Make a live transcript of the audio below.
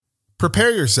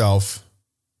Prepare yourself.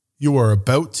 You are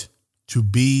about to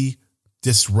be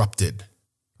disrupted.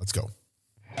 Let's go.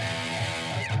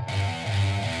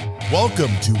 Welcome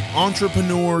to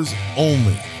Entrepreneurs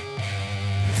Only.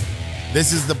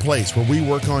 This is the place where we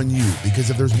work on you, because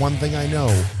if there's one thing I know,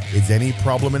 it's any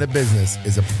problem in a business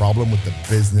is a problem with the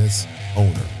business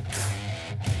owner.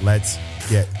 Let's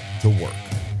get to work.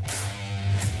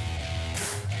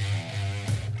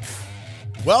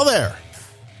 Well there.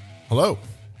 Hello.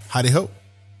 Howdy ho.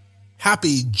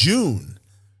 Happy June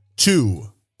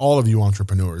to all of you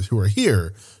entrepreneurs who are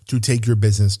here to take your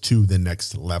business to the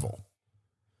next level.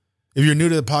 If you're new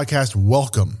to the podcast,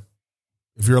 welcome.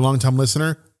 If you're a long-time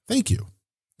listener, thank you.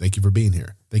 Thank you for being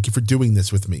here. Thank you for doing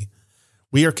this with me.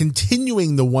 We are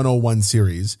continuing the 101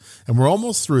 series, and we're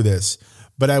almost through this,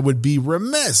 but I would be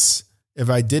remiss if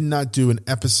I did not do an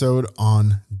episode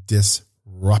on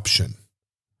disruption,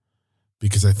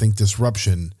 because I think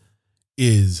disruption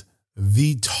is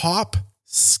the top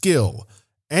skill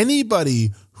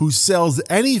anybody who sells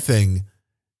anything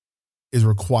is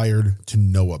required to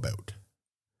know about.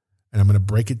 And I'm going to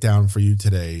break it down for you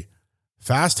today,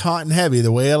 fast, hot, and heavy,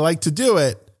 the way I like to do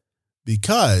it,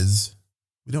 because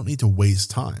we don't need to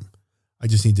waste time. I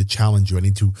just need to challenge you. I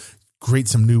need to create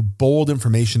some new bold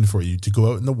information for you to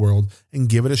go out in the world and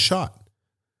give it a shot.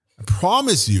 I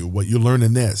promise you what you learn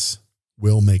in this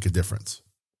will make a difference.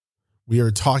 We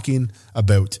are talking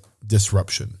about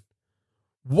disruption.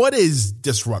 What is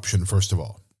disruption, first of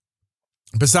all?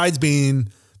 Besides being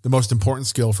the most important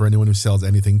skill for anyone who sells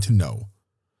anything to know,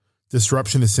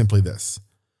 disruption is simply this.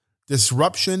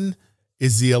 Disruption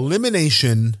is the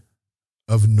elimination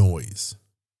of noise.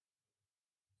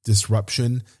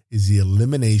 Disruption is the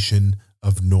elimination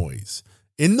of noise.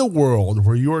 In the world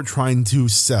where you're trying to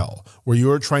sell, where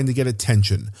you're trying to get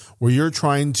attention, where you're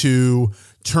trying to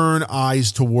turn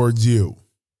eyes towards you,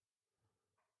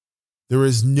 there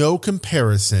is no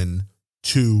comparison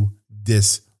to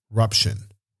disruption.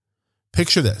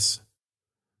 Picture this.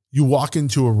 You walk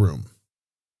into a room.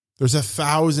 There's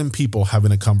 1,000 people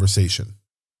having a conversation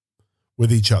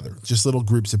with each other, just little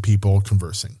groups of people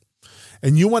conversing.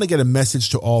 And you want to get a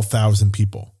message to all 1,000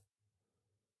 people.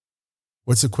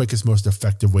 What's the quickest, most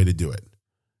effective way to do it?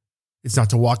 It's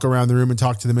not to walk around the room and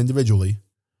talk to them individually.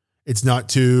 It's not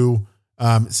to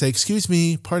say, excuse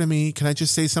me, pardon me, can I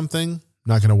just say something?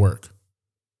 Not going to work.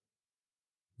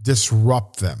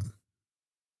 Disrupt them.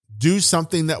 Do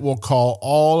something that will call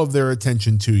all of their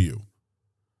attention to you.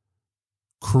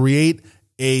 Create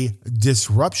a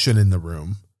disruption in the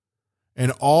room,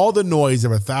 and all the noise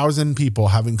of 1,000 people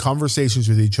having conversations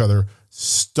with each other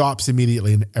stops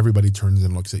immediately, and everybody turns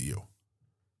and looks at you.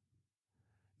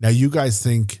 Now, you guys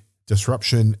think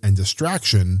disruption and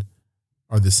distraction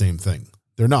are the same thing.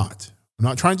 They're not. I'm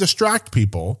not trying to distract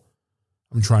people.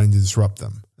 I'm trying to disrupt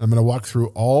them. I'm going to walk through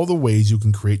all the ways you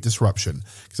can create disruption,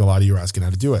 because a lot of you are asking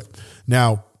how to do it.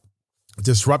 Now,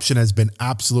 disruption has been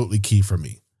absolutely key for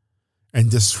me. And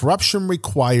disruption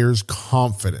requires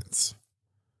confidence.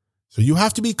 So you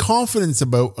have to be confident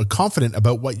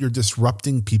about what you're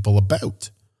disrupting people about.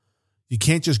 You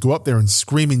can't just go up there and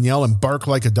scream and yell and bark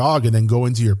like a dog and then go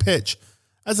into your pitch.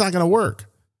 That's not going to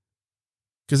work,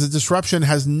 because the disruption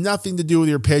has nothing to do with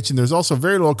your pitch. And there's also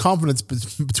very little confidence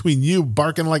between you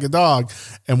barking like a dog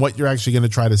and what you're actually going to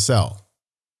try to sell.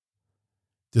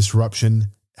 Disruption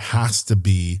has to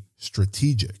be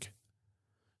strategic.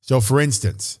 So for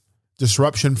instance,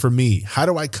 disruption for me, how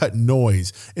do I cut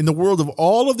noise in the world of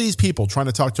all of these people trying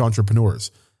to talk to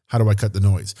entrepreneurs? How do I cut the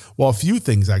noise? Well, a few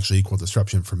things actually equal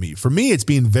disruption for me. For me, it's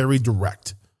being very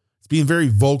direct. It's being very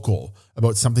vocal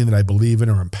about something that I believe in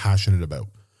or I'm passionate about.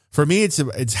 For me,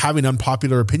 it's having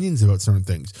unpopular opinions about certain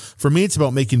things. For me, it's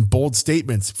about making bold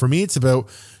statements. For me, it's about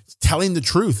telling the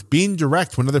truth, being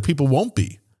direct when other people won't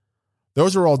be.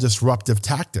 Those are all disruptive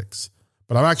tactics.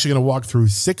 But I'm actually going to walk through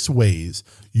 6 ways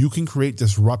you can create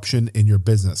disruption in your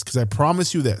business. Because I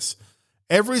promise you this,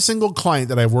 every single client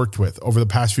that I've worked with over the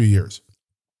past few years,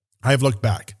 I've looked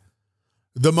back.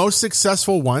 The most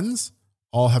successful ones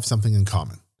all have something in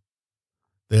common.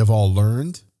 They have all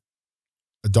learned,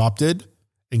 adopted,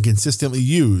 and consistently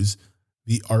use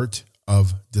the art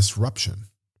of disruption.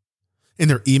 In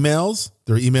their emails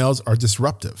are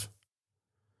disruptive.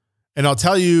 And I'll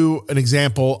tell you an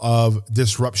example of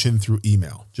disruption through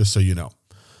email, just so you know.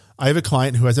 I have a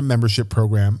client who has a membership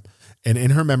program, and in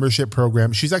her membership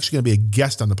program, she's actually going to be a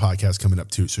guest on the podcast coming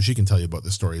up too, so she can tell you about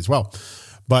the story as well.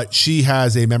 But she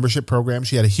has a membership program.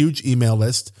 She had a huge email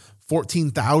list,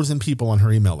 14,000 people on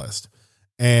her email list,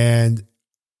 and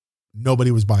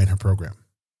nobody was buying her program.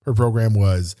 Her program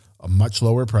was a much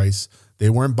lower price. They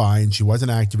weren't buying. She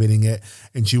wasn't activating it.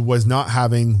 And she was not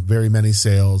having very many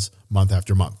sales month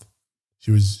after month.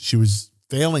 She was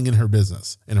failing in her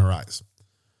business, in her eyes.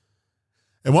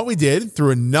 And what we did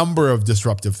through a number of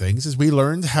disruptive things is we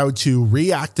learned how to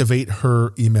reactivate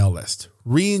her email list,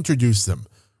 reintroduce them,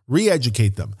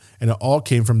 re-educate them. And it all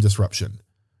came from disruption.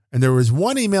 And there was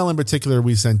one email in particular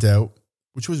we sent out,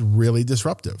 which was really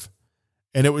disruptive.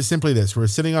 And it was simply this. We were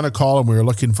sitting on a call and we were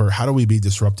looking for how do we be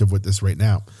disruptive with this right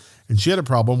now? And she had a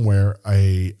problem where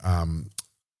a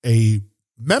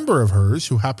member of hers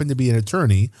who happened to be an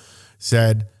attorney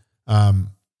said,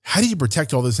 how do you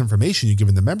protect all this information you give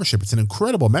in the membership? It's an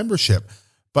incredible membership.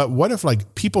 But what if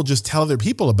like people just tell other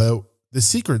people about the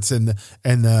secrets and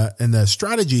the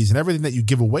strategies and everything that you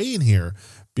give away in here?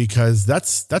 Because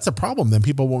that's a problem. Then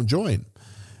people won't join.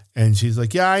 And she's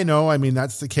like, yeah, I know. I mean,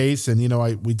 that's the case. And,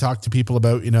 we talk to people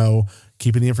about,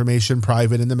 keeping the information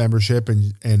private in the membership.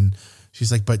 And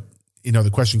she's like, but,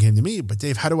 the question came to me, but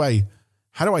Dave, how do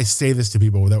I say this to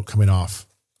people without coming off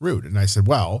rude? And I said,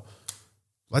 well,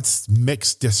 let's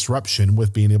mix disruption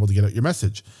with being able to get out your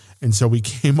message. And so we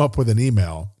came up with an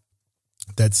email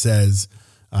that says,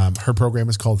 her program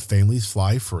is called Families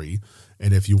Fly Free.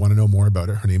 And if you want to know more about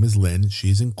it, her name is Lynn.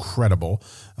 She's incredible.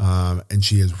 And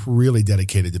she is really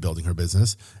dedicated to building her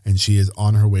business. And she is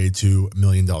on her way to $1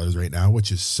 million right now,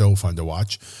 which is so fun to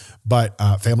watch. But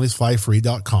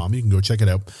familiesflyfree.com, you can go check it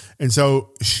out. And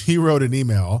so she wrote an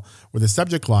email where the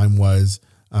subject line was,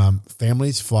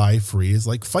 Families Fly Free is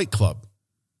like Fight Club.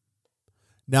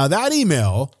 Now that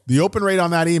email, the open rate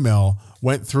on that email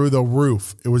went through the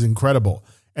roof. It was incredible.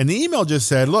 And the email just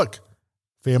said, look,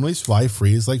 Families Fly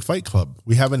Free is like Fight Club.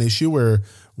 We have an issue where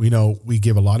we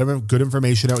give a lot of good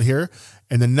information out here.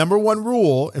 And the number one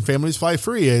rule in Families Fly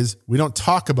Free is we don't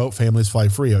talk about Families Fly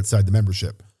Free outside the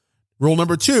membership. Rule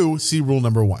number 2, see rule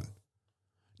number 1.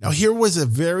 Now here was a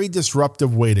very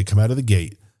disruptive way to come out of the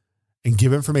gate and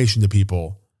give information to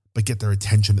people, but get their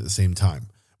attention at the same time.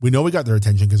 We know we got their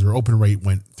attention because her open rate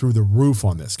went through the roof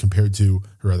on this compared to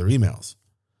her other emails.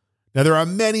 Now there are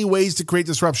many ways to create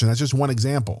disruption. That's just one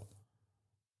example.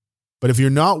 But if you're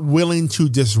not willing to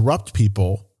disrupt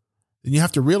people, then you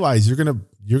have to realize you're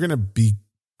going to be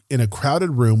in a crowded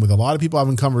room with a lot of people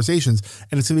having conversations,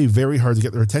 and it's going to be very hard to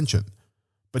get their attention.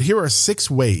 But here are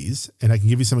 6 ways, and I can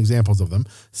give you some examples of them,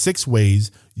 6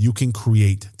 ways you can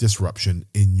create disruption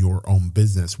in your own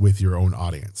business with your own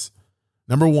audience.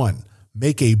 Number 1,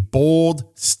 make a bold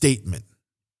statement.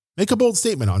 Make a bold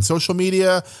statement on social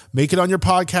media, make it on your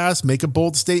podcast, make a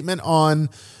bold statement on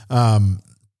an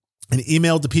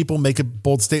email to people, make a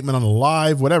bold statement on a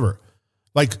live, whatever.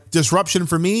 Like disruption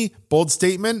for me, bold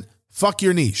statement, fuck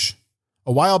your niche.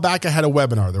 A while back, I had a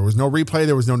webinar. There was no replay.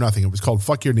 There was no nothing. It was called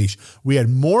Fuck Your Niche. We had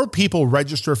more people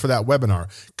register for that webinar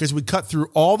because we cut through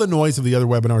all the noise of the other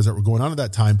webinars that were going on at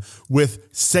that time with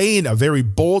saying a very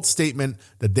bold statement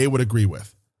that they would agree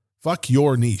with. Fuck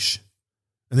your niche.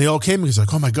 And they all came because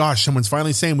like, oh my gosh, someone's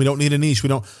finally saying we don't need a niche.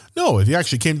 No, if you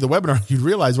actually came to the webinar, you'd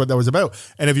realize what that was about.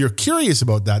 And if you're curious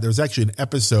about that, there's actually an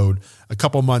episode a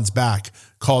couple months back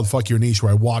called Fuck Your Niche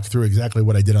where I walk through exactly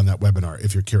what I did on that webinar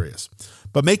if you're curious.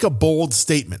 But make a bold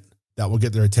statement that will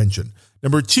get their attention.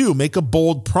 Number 2, make a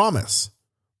bold promise.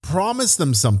 Promise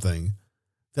them something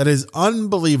that is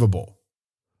unbelievable,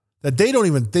 that they don't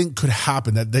even think could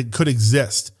happen, that could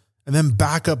exist, and then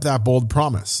back up that bold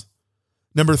promise.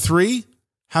 Number 3,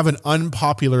 have an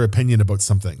unpopular opinion about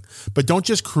something, but don't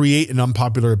just create an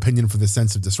unpopular opinion for the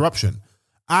sense of disruption.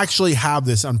 Actually have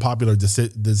this unpopular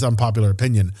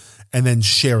opinion and then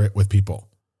share it with people.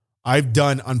 I've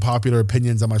done unpopular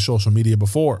opinions on my social media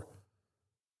before,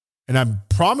 and I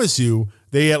promise you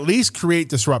they at least create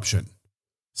disruption.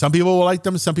 Some people will like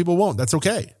them, some people won't. That's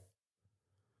okay.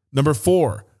 Number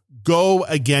 4, go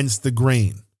against the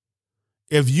grain.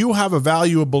 If you have a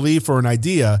value, a belief, or an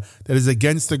idea that is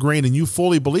against the grain and you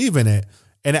fully believe in it,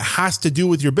 and it has to do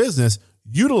with your business,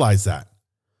 utilize that.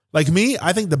 Like me,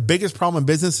 I think the biggest problem in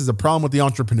business is a problem with the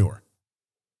entrepreneur.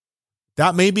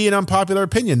 That may be an unpopular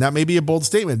opinion. That may be a bold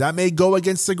statement. That may go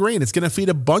against the grain. It's going to feed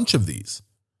a bunch of these,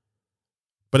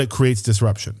 but it creates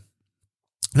disruption.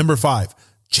 Number 5,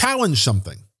 challenge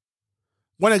something.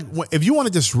 If you want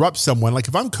to disrupt someone, like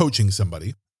if I'm coaching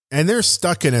somebody, and they're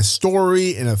stuck in a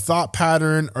story, in a thought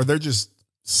pattern, or they're just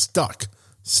stuck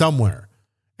somewhere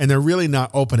and they're really not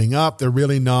opening up. They're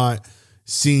really not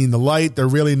seeing the light. They're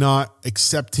really not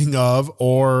accepting of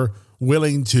or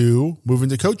willing to move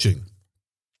into coaching.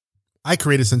 I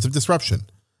create a sense of disruption.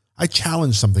 I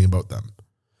challenge something about them.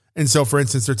 And so, for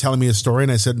instance, they're telling me a story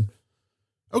and I said,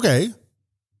 okay,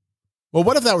 well,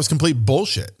 what if that was complete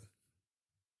bullshit?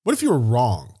 What if you were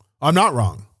wrong? I'm not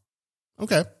wrong.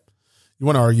 Okay. You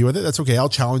want to argue with it? That's okay. I'll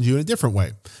challenge you in a different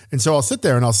way. And so I'll sit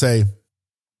there and I'll say,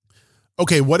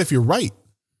 okay, what if you're right?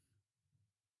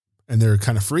 And they're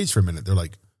kind of freeze for a minute. They're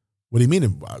like, what do you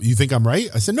mean? You think I'm right?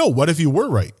 I said, no, what if you were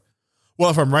right? Well,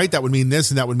 if I'm right, that would mean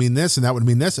this and that would mean this and that would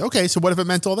mean this. Okay, so what if it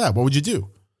meant all that? What would you do?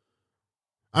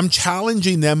 I'm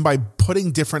challenging them by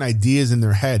putting different ideas in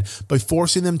their head, by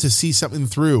forcing them to see something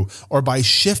through, or by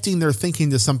shifting their thinking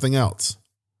to something else.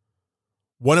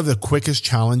 One of the quickest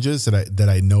challenges that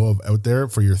I know of out there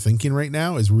for your thinking right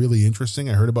now is really interesting.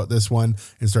 I heard about this one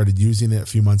and started using it a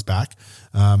few months back.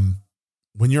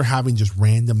 When you're having just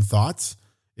random thoughts,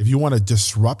 if you want to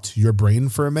disrupt your brain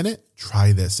for a minute,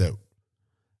 try this out.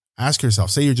 Ask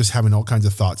yourself, say you're just having all kinds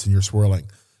of thoughts and you're swirling.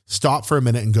 Stop for a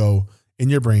minute and go, in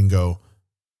your brain, go,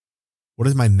 what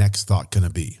is my next thought going to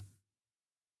be?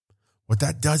 What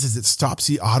that does is it stops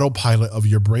the autopilot of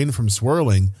your brain from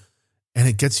swirling, and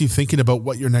it gets you thinking about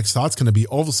what your next thought's going to be.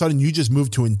 All of a sudden, you just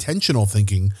move to intentional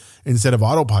thinking instead of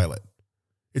autopilot.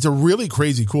 It's a really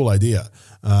crazy, cool idea.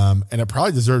 And it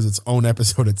probably deserves its own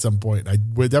episode at some point.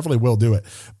 We definitely will do it.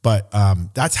 But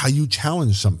that's how you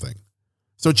challenge something.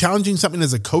 So challenging something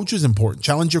as a coach is important.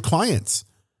 Challenge your clients.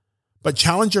 But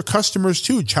challenge your customers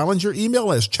too. Challenge your email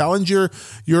list. Challenge your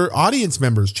audience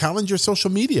members. Challenge your social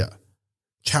media.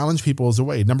 Challenge people as a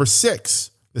way. Number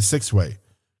 6, the 6th way,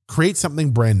 create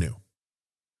something brand new.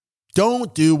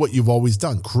 Don't do what you've always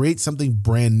done. Create something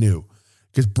brand new,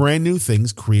 because brand new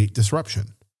things create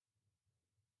disruption.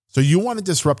 So you want to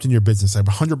disrupt in your business.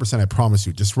 100%, I promise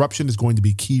you, disruption is going to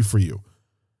be key for you.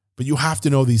 But you have to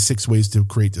know these 6 ways to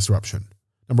create disruption.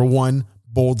 Number 1,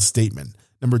 bold statement.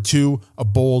 Number 2, a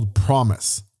bold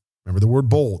promise. Remember the word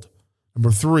bold.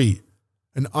 Number 3,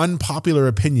 an unpopular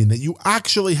opinion that you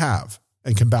actually have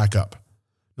and can back up.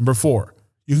 Number 4,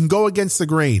 you can go against the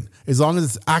grain as long as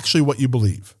it's actually what you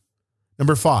believe.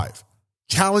 Number 5,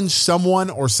 challenge someone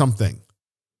or something.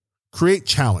 Create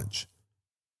challenge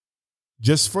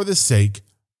just for the sake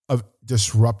of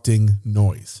disrupting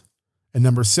noise. And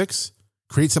number 6,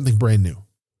 create something brand new.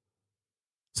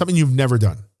 Something you've never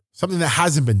done. Something that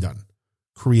hasn't been done.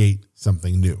 Create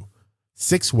something new.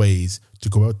 6 ways to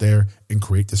go out there and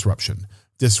create disruption.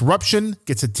 Disruption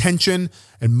gets attention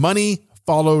and money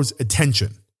follows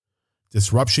attention.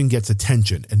 Disruption gets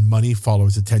attention and money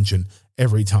follows attention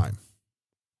every time.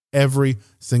 Every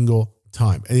single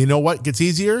time. And you know what gets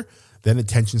easier? Then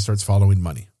attention starts following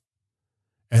money.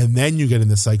 And then you get in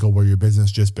the cycle where your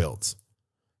business just builds.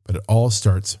 But it all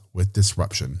starts with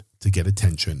disruption to get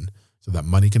attention so that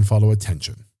money can follow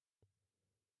attention.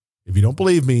 If you don't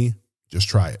believe me, just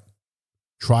try it.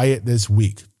 Try it this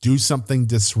week. Do something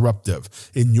disruptive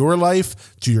in your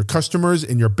life, to your customers,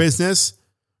 in your business.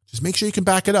 Just make sure you can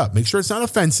back it up. Make sure it's not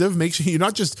offensive. Make sure you're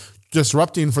not just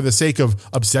disrupting for the sake of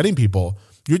upsetting people.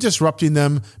 You're disrupting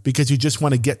them because you just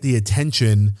want to get the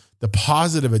attention, the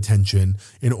positive attention,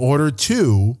 in order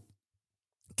to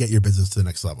get your business to the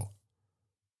next level.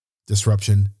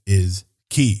 Disruption is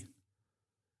key.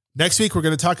 Next week, we're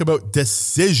going to talk about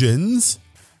decisions.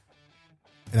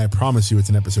 And I promise you it's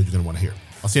an episode you're going to want to hear.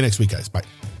 I'll see you next week, guys. Bye.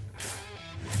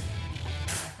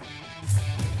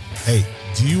 Hey,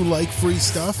 do you like free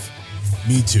stuff?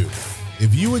 Me too.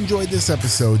 If you enjoyed this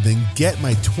episode, then get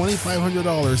my $2,500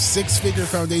 6-figure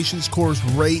foundations course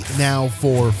right now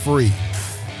for free.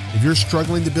 If you're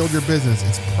struggling to build your business,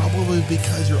 it's probably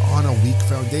because you're on a weak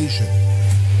foundation.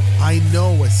 I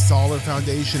know a solid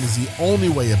foundation is the only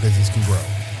way a business can grow.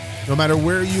 No matter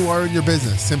where you are in your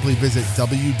business, simply visit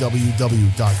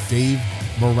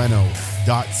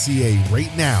www.davemoreno.ca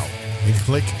right now and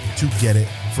click to get it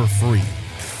for free.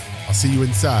 I'll see you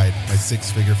inside my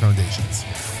 6-figure foundations.